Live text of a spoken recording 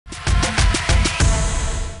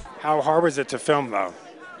How hard was it to film, though?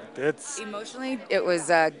 It's Emotionally, it was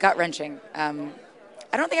gut-wrenching. I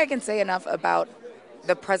don't think I can say enough about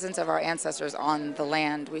the presence of our ancestors on the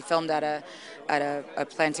land. We filmed at a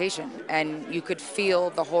plantation, and you could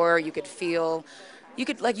feel the horror. You could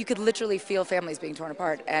literally feel families being torn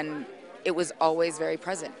apart, and it was always very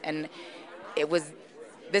present. And it was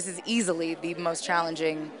this is easily the most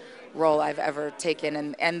challenging role I've ever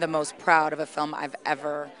taken, and the most proud of a film I've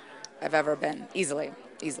ever been. Easily.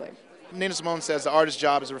 Nina Simone says the artist's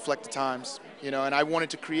job is to reflect the times, and I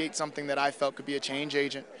wanted to create something that I felt could be a change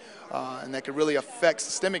agent and that could really affect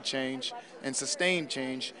systemic change and sustain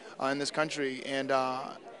change in this country. And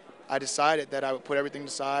I decided that I would put everything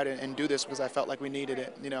aside and do this because I felt like we needed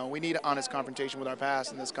it. We need honest confrontation with our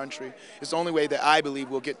past in this country. It's the only way that I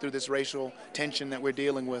believe we'll get through this racial tension that we're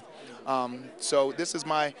dealing with. So this is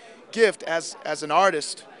my gift as an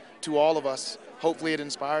artist to all of us. Hopefully it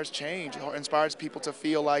inspires change, or inspires people to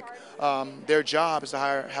feel like their job is to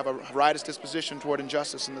have a riotous disposition toward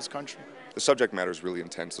injustice in this country. The subject matter is really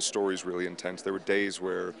intense. The story is really intense. There were days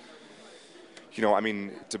where,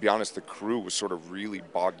 to be honest, the crew was sort of really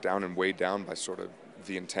bogged down and weighed down by sort of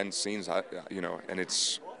the intense scenes,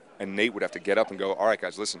 and Nate would have to get up and go, all right,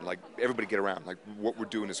 guys, listen, like, everybody get around. Like, what we're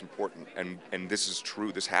doing is important, and this is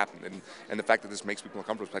true, this happened. And the fact that this makes people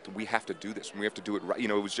uncomfortable, the fact that we have to do this, and we have to do it right,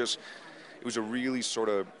 it was a really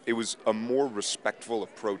it was a more respectful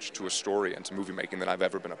approach to a story and to movie making than I've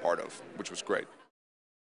ever been a part of, which was great.